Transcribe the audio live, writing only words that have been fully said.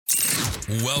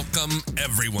Welcome,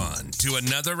 everyone, to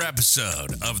another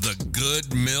episode of the Good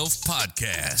MILF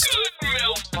Podcast. Good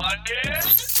MILF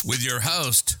Podcast. With your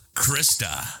host,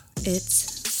 Krista.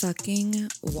 It's fucking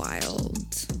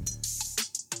wild.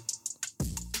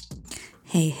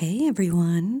 Hey,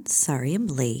 everyone. Sorry I'm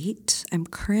late. I'm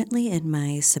currently in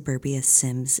my Suburbia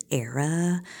Sims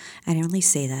era. And I only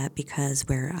say that because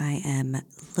where I am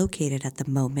located at the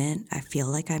moment, I feel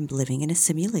like I'm living in a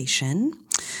simulation.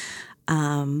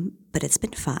 But it's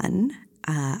been fun.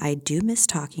 I do miss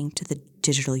talking to the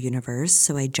digital universe,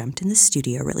 so I jumped in the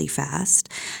studio really fast,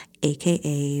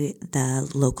 aka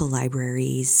the local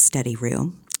library's study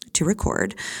room, to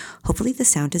record. Hopefully the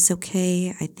sound is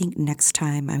okay. I think next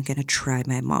time I'm going to try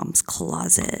my mom's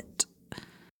closet.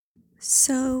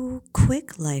 So,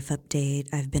 quick life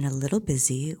update. I've been a little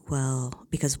busy. Well,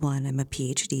 because one, I'm a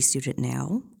PhD student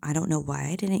now. I don't know why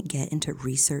I didn't get into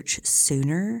research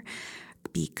sooner,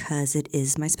 because it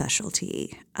is my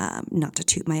specialty. Not to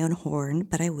toot my own horn,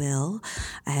 but I will.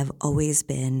 I have always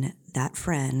been that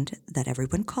friend that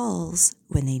everyone calls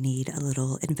when they need a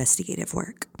little investigative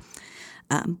work.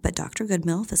 But Dr. Good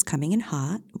MILF is coming in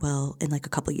hot, well, in like a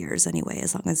couple years anyway,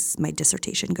 as long as my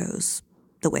dissertation goes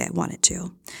the way I want it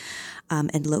to.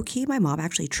 And low-key, my mom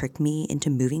actually tricked me into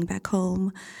moving back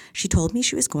home. She told me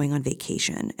she was going on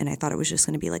vacation, and I thought it was just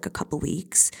going to be like a couple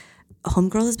weeks.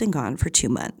 Homegirl has been gone for 2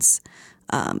 months.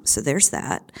 So there's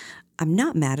that. I'm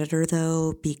not mad at her,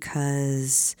 though,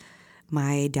 because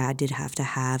my dad did have to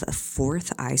have a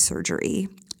 4th eye surgery,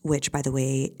 which, by the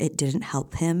way, it didn't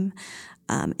help him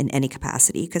in any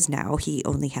capacity because now he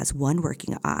only has one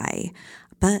working eye.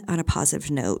 But on a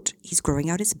positive note, he's growing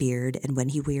out his beard, and when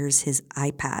he wears his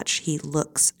eye patch, he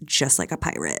looks just like a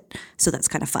pirate. So that's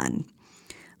kind of fun.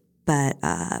 But,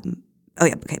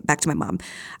 back to my mom.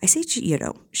 I say,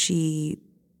 she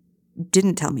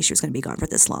didn't tell me she was going to be gone for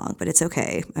this long, but it's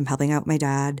okay. I'm helping out my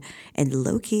dad, and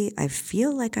low-key, I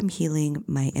feel like I'm healing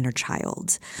my inner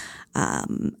child.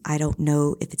 I don't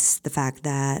know if it's the fact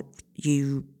that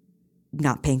you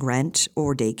not paying rent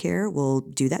or daycare will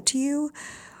do that to you.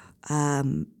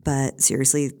 But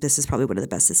seriously, this is probably one of the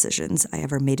best decisions I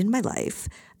ever made in my life,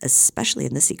 especially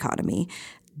in this economy.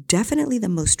 Definitely the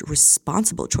most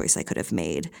responsible choice I could have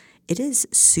made. It is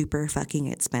super fucking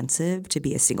expensive to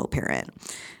be a single parent.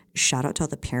 Shout out to all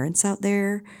the parents out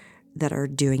there that are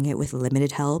doing it with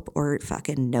limited help or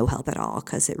fucking no help at all,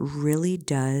 because it really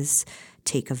does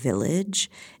take a village,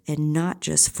 and not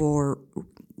just for,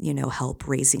 help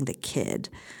raising the kid.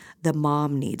 The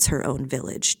mom needs her own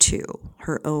village too,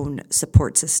 her own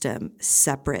support system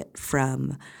separate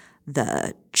from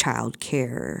the child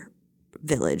care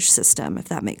village system, if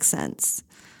that makes sense.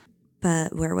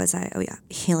 But where was I? Oh yeah,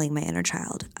 healing my inner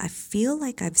child. I feel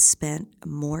like I've spent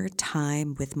more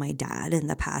time with my dad in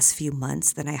the past few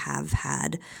months than I have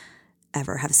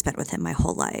spent with him my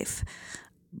whole life.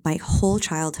 My whole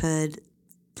childhood,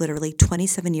 literally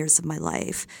 27 years of my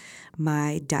life,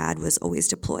 my dad was always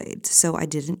deployed. So I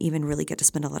didn't even really get to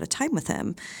spend a lot of time with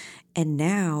him. And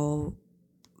now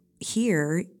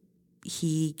here,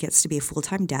 he gets to be a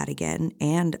full-time dad again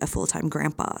and a full-time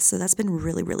grandpa. So that's been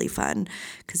really, really fun,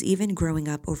 because even growing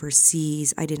up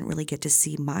overseas, I didn't really get to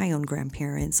see my own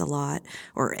grandparents a lot,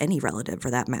 or any relative for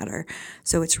that matter.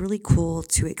 So it's really cool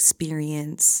to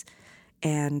experience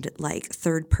and like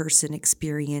third-person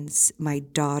experience my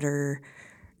daughter's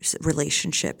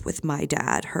relationship with my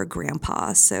dad, her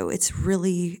grandpa. So it's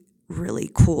really,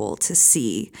 really cool to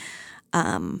see.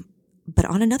 But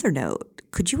on another note,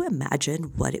 could you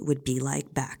imagine what it would be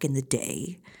like back in the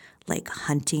day, like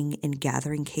hunting and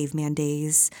gathering caveman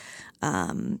days,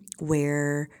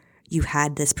 where you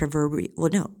had this proverbial, well,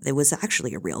 no, it was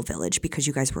actually a real village because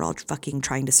you guys were all fucking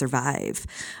trying to survive.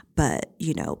 But,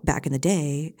 back in the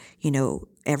day,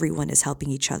 everyone is helping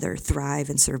each other thrive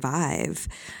and survive.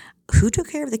 Who took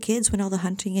care of the kids when all the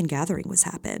hunting and gathering was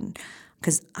happening?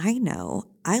 Because I know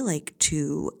I like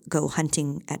to go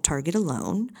hunting at Target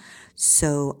alone,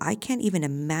 so I can't even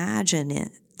imagine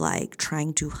it like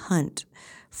trying to hunt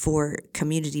for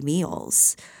community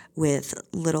meals with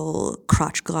little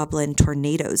crotch goblin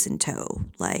tornadoes in tow.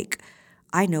 Like,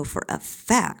 I know for a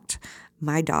fact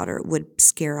my daughter would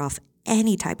scare off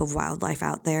any type of wildlife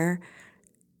out there,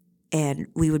 and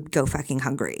we would go fucking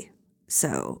hungry.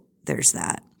 So there's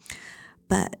that.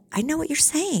 But I know what you're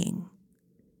saying,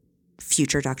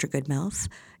 future Dr. Good MILF.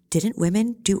 Didn't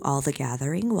women do all the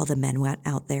gathering while the men went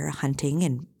out there hunting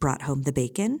and brought home the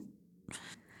bacon?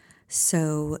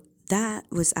 So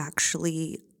that was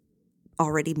actually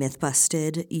already myth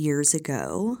busted years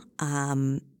ago.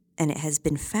 And it has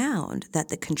been found that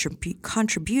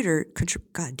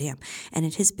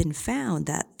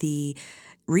the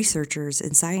researchers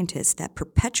and scientists that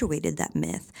perpetuated that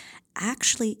myth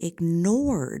actually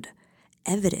ignored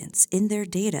evidence in their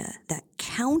data that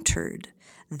countered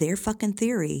their fucking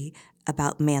theory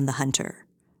about man the hunter.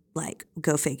 Like,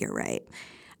 go figure, right?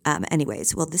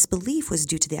 Anyways, well, this belief was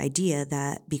due to the idea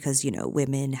that because,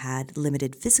 women had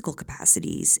limited physical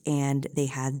capacities and they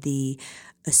had the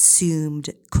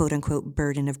assumed quote unquote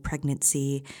burden of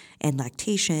pregnancy and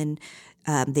lactation,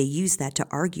 they used that to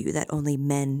argue that only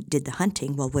men did the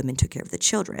hunting while women took care of the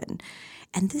children.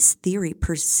 And this theory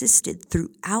persisted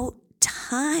throughout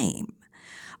time.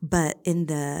 But in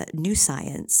the new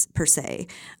science, per se,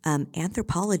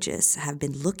 anthropologists have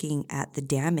been looking at the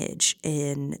damage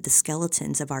in the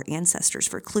skeletons of our ancestors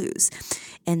for clues.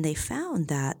 And they found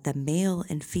that the male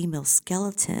and female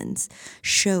skeletons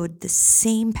showed the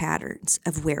same patterns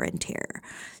of wear and tear.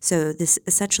 So this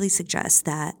essentially suggests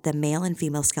that the male and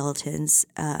female skeletons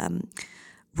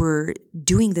were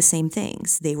doing the same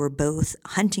things. They were both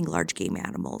hunting large game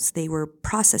animals. They were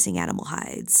processing animal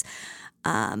hides.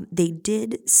 They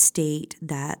did state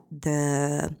that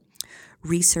the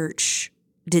research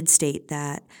did state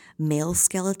that male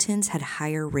skeletons had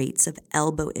higher rates of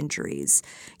elbow injuries,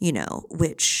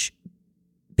 which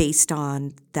based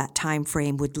on that time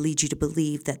frame would lead you to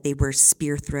believe that they were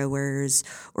spear throwers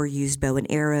or used bow and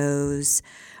arrows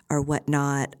or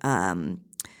whatnot.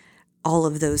 All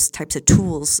of those types of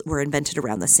tools were invented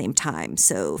around the same time.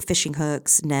 So fishing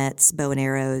hooks, nets, bow and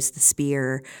arrows, the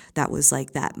spear, that was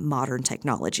like that modern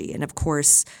technology. And of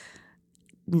course,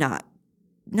 I'm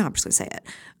just going to say it.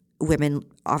 Women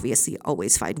obviously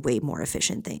always find way more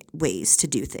efficient ways to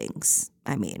do things.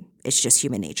 I mean, it's just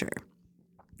human nature.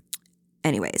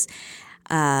 Anyways,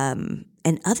 and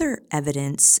other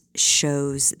evidence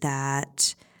shows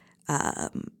that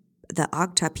the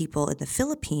Agta people in the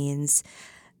Philippines,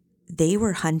 they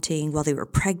were hunting while they were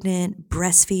pregnant,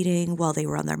 breastfeeding, while they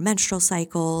were on their menstrual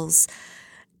cycles.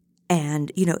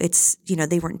 And,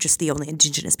 they weren't just the only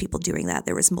indigenous people doing that.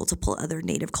 There was multiple other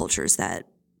native cultures that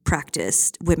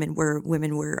practiced. Women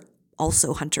were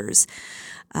also hunters.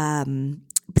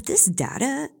 But this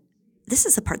data, this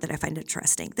is the part that I find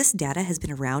interesting. This data has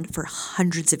been around for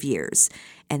hundreds of years.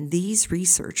 And these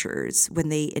researchers, when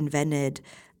they invented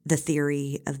the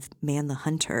theory of man the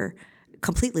hunter,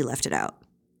 completely left it out.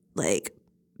 Like,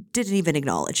 didn't even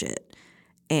acknowledge it.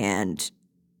 And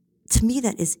to me,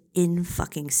 that is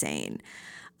in-fucking-sane.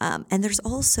 And there's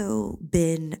also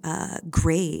been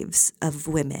graves of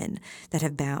women that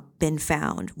have been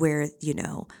found where,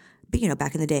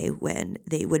 back in the day when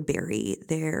they would bury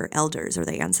their elders or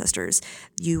their ancestors,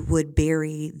 you would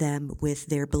bury them with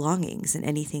their belongings and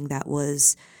anything that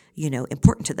was,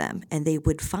 important to them. And they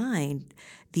would find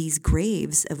these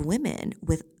graves of women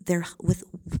with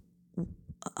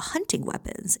hunting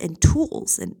weapons and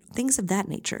tools and things of that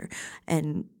nature.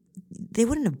 And they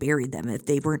wouldn't have buried them if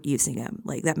they weren't using them.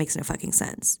 Like, that makes no fucking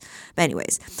sense. But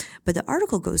anyways, the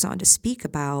article goes on to speak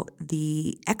about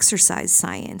the exercise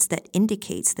science that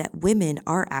indicates that women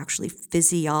are actually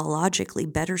physiologically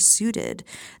better suited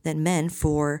than men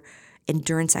for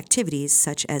endurance activities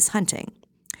such as hunting.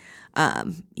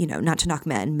 Not to knock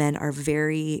men. Men are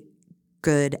very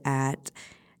good at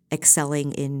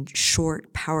excelling in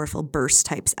short, powerful burst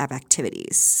types of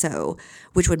activities. So,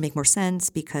 which would make more sense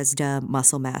because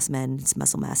muscle mass, men's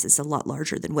muscle mass is a lot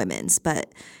larger than women's.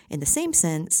 But in the same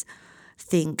sense,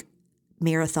 think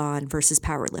marathon versus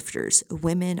power lifters.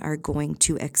 Women are going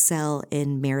to excel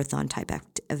in marathon type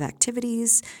of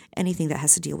activities, anything that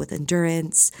has to deal with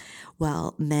endurance,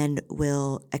 while men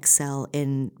will excel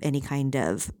in any kind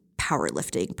of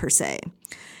powerlifting per se.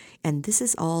 And this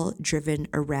is all driven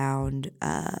around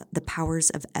the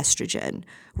powers of estrogen,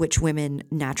 which women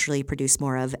naturally produce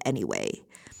more of anyway.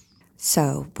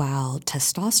 So while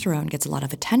testosterone gets a lot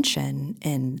of attention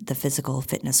in the physical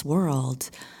fitness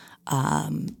world,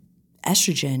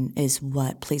 estrogen is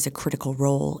what plays a critical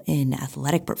role in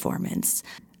athletic performance.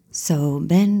 So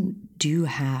men do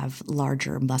have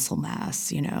larger muscle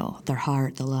mass, their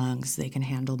heart, the lungs, they can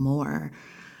handle more.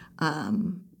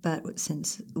 But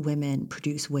since women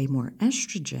produce way more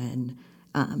estrogen,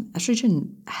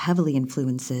 estrogen heavily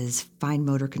influences fine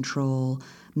motor control,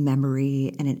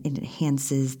 memory, and it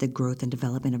enhances the growth and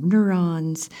development of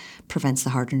neurons, prevents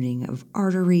the hardening of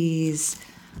arteries,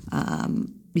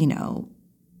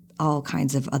 all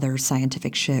kinds of other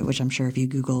scientific shit, which I'm sure if you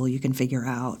Google, you can figure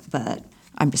out. But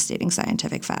I'm just stating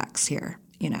scientific facts here,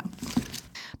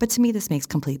 But to me, this makes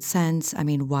complete sense. I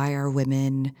mean, why are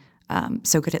women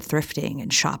so good at thrifting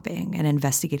and shopping and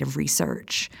investigative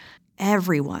research.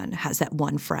 Everyone has that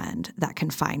one friend that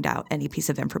can find out any piece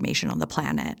of information on the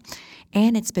planet.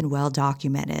 And it's been well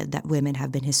documented that women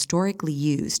have been historically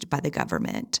used by the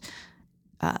government.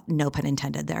 No pun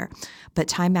intended there. But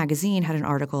Time magazine had an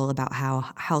article about how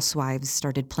housewives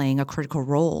started playing a critical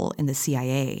role in the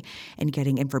CIA and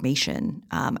getting information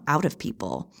out of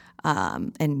people.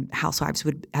 And housewives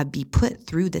would be put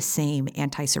through the same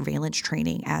anti-surveillance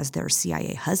training as their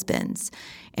CIA husbands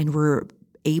and were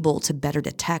able to better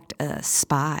detect a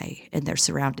spy in their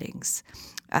surroundings.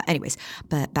 Anyways,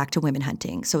 but back to women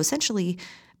hunting. So essentially,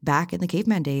 back in the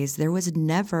caveman days, there was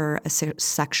never a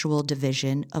sexual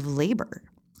division of labor.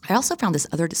 I also found this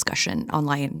other discussion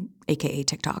online, aka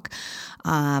TikTok.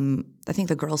 I think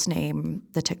the girl's name,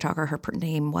 the TikToker, her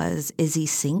name was Izzy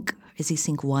Sink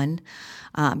 1.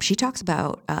 She talks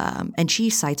about, and she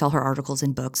cites all her articles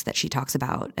and books that she talks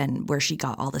about and where she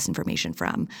got all this information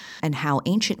from, and how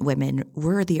ancient women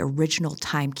were the original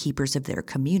timekeepers of their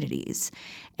communities,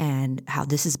 and how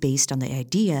this is based on the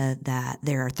idea that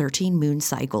there are 13 moon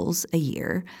cycles a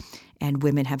year, and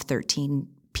women have 13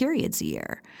 periods a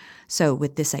year. So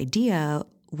with this idea,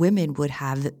 only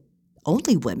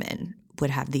women would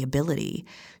have the ability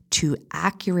to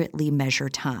accurately measure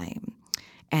time.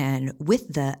 And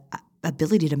with the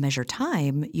ability to measure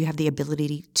time, you have the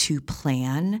ability to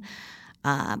plan,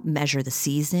 measure the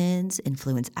seasons,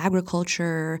 influence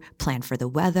agriculture, plan for the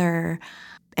weather.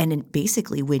 And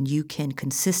basically, when you can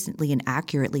consistently and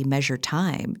accurately measure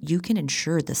time, you can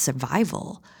ensure the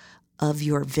survival of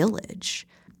your village.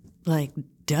 Like,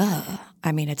 duh.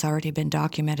 I mean, it's already been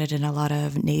documented in a lot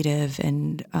of native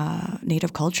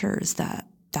cultures that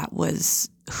was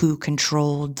who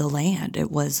controlled the land.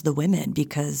 It was the women,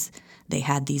 because they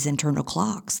had these internal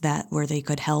clocks where they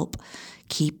could help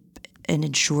keep and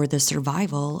ensure the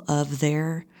survival of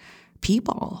their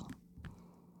people.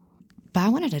 But I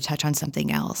wanted to touch on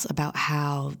something else about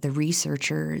how the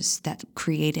researchers that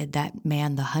created that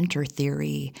man the hunter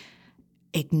theory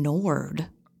ignored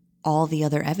all the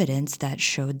other evidence that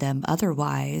showed them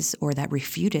otherwise, or that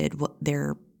refuted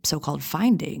their so-called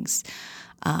findings.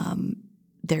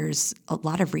 There's a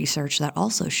lot of research that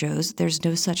also shows there's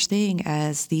no such thing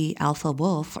as the alpha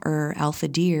wolf or alpha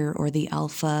deer or the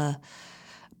alpha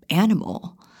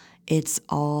animal. It's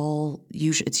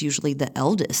usually the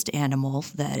eldest animal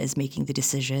that is making the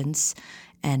decisions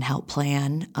and help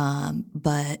plan.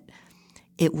 But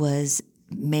it was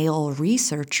male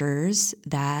researchers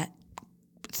that,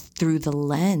 through the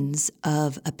lens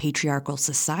of a patriarchal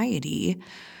society,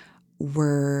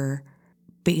 were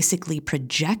basically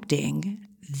projecting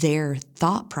their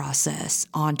thought process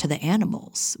onto the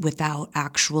animals without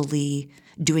actually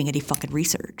doing any fucking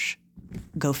research.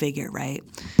 Go figure, right?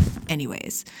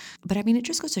 Anyways, but I mean, it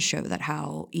just goes to show that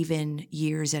how even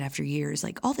years and after years,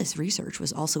 like all this research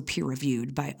was also peer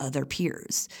reviewed by other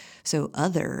peers. So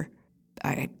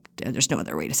there's no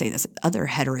other way to say this, other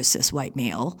heterosis white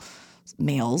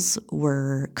males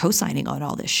were co-signing on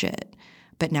all this shit.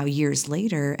 But now years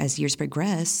later, as years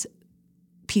progress,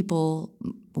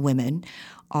 women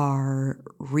are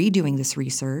redoing this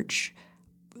research,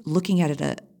 looking at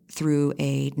it through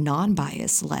a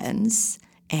non-biased lens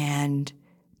and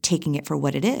taking it for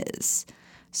what it is.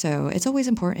 So it's always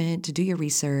important to do your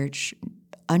research,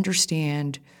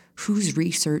 understand whose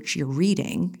research you're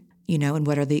reading, and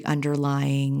what's the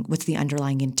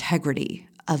underlying integrity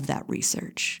of that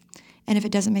research. And if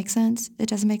it doesn't make sense, it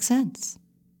doesn't make sense.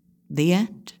 The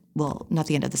end. Well, not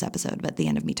the end of this episode, but the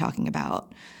end of me talking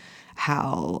about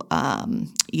how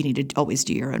you need to always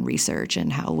do your own research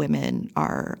and how women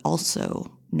are also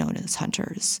known as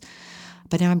hunters.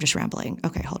 But now I'm just rambling.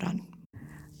 Okay, hold on.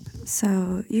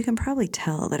 So you can probably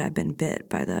tell that I've been bit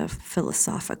by the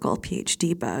philosophical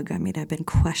PhD bug. I mean, I've been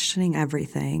questioning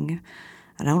everything.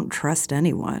 I don't trust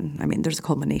anyone. I mean, there's a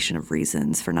culmination of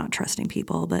reasons for not trusting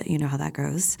people, but you know how that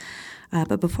goes.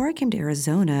 But before I came to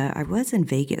Arizona, I was in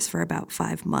Vegas for about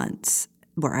 5 months,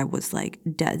 where I was like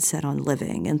dead set on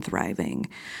living and thriving.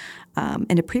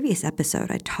 In a previous episode,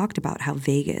 I talked about how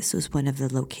Vegas was one of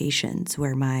the locations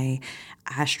where my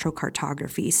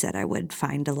astrocartography said I would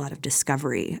find a lot of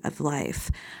discovery of life.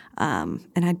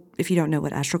 If you don't know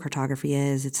what astrocartography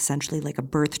is, it's essentially like a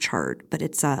birth chart, but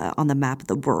it's on the map of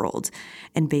the world.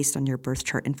 And based on your birth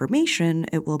chart information,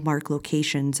 it will mark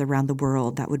locations around the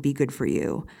world that would be good for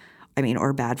you.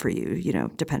 Or bad for you,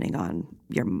 depending on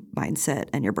your mindset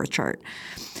and your birth chart.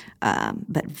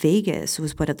 But Vegas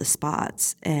was one of the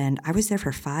spots, and I was there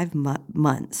for 5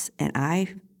 months, and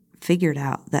I figured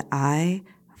out that I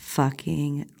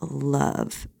fucking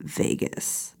love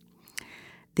Vegas.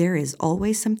 there is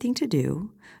always something to do,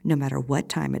 no matter what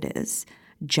time it is.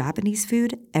 Japanese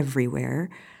food everywhere,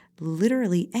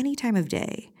 literally any time of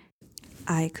day.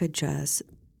 I could just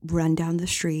run down the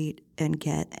street and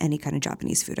get any kind of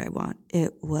Japanese food I want.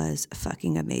 It was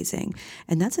fucking amazing.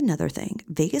 And that's another thing.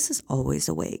 Vegas is always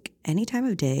awake. Any time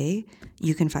of day,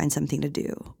 you can find something to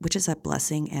do, which is a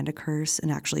blessing and a curse,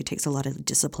 and actually takes a lot of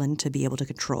discipline to be able to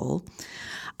control.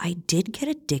 I did get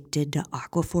addicted to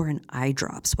Aquaphor and eye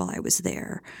drops while I was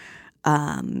there.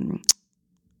 But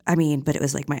it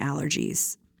was like my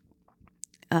allergies.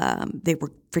 They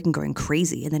were freaking going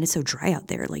crazy. And then it's so dry out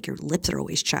there, like your lips are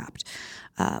always chapped.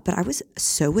 But I was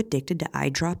so addicted to eye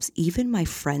drops, even my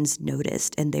friends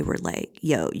noticed, and they were like,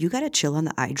 yo, you got to chill on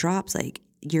the eye drops. Like,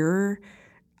 your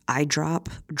eye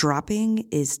dropping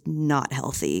is not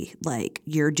healthy. Like,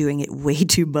 you're doing it way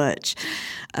too much.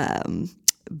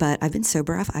 But I've been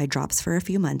sober off eye drops for a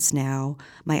few months now.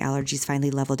 My allergies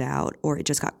finally leveled out, or it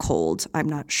just got cold. I'm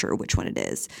not sure which one it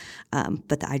is.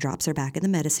 But the eye drops are back in the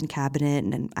medicine cabinet,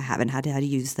 and I haven't had to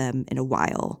use them in a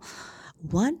while.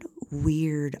 One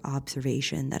weird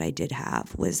observation that I did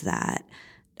have was that,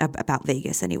 about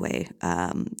Vegas anyway,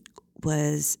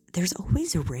 was there's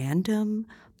always random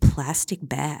plastic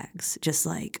bags just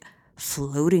like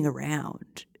floating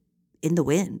around in the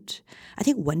wind. I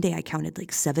think one day I counted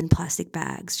like 7 plastic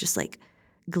bags just like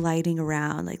gliding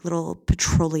around like little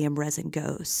petroleum resin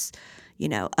ghosts,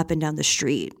 up and down the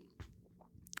street.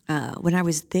 When I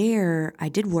was there, I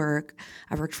did work.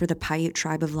 I worked for the Paiute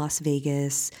tribe of Las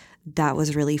Vegas. That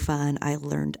was really fun. I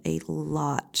learned a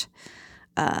lot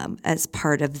as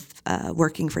part of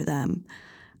working for them.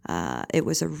 It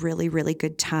was a really, really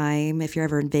good time. If you're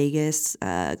ever in Vegas,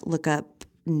 look up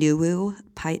Nuwu.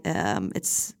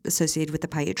 It's associated with the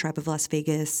Paiute tribe of Las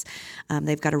Vegas.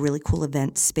 They've got a really cool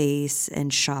event space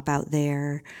and shop out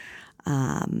there.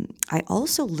 I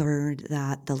also learned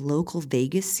that the local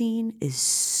Vegas scene is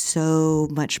so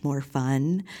much more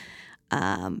fun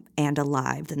and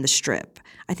alive than the Strip.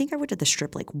 I think I went to the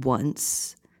Strip like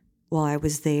once while I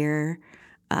was there,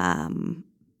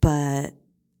 but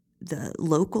the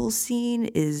local scene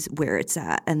is where it's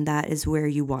at, and that is where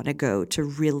you want to go to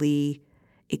really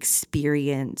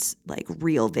experience like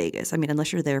real Vegas. I mean,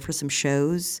 unless you're there for some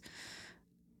shows,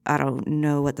 I don't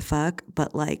know what the fuck,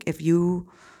 but like if you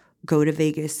go to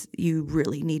Vegas, you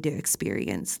really need to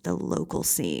experience the local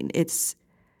scene. It's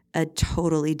a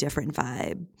totally different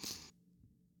vibe.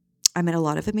 I met a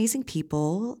lot of amazing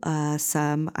people.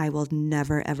 Some I will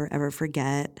never, ever, ever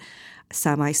forget.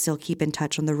 Some I still keep in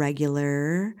touch on the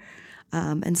regular.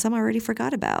 And some I already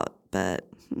forgot about. But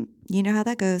you know how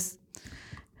that goes.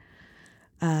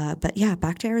 But yeah,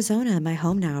 back to Arizona, my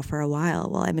home now for a while.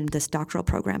 Well, I'm in this doctoral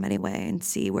program anyway, and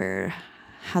see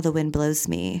how the wind blows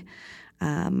me.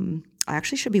 I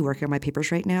actually should be working on my papers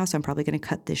right now, so I'm probably going to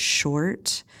cut this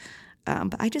short.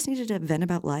 But I just needed to vent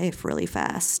about life really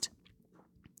fast.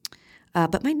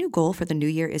 But my new goal for the new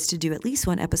year is to do at least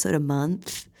one episode a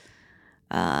month.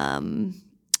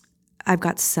 I've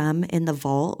got some in the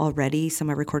vault already. Some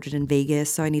I recorded in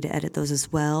Vegas, so I need to edit those as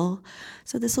well.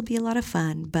 So this will be a lot of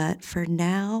fun. But for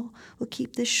now, we'll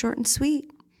keep this short and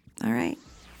sweet. All right.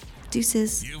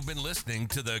 Deuces. You've been listening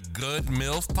to the Good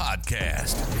MILF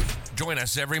Podcast. Join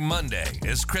us every Monday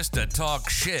as Krista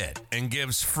talks shit and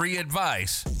gives free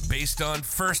advice based on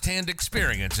firsthand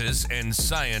experiences and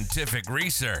scientific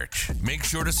research. Make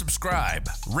sure to subscribe,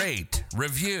 rate,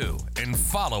 review, and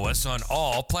follow us on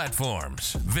all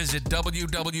platforms. Visit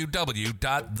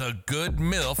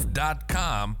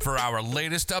www.thegoodmilf.com for our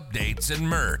latest updates and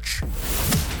merch.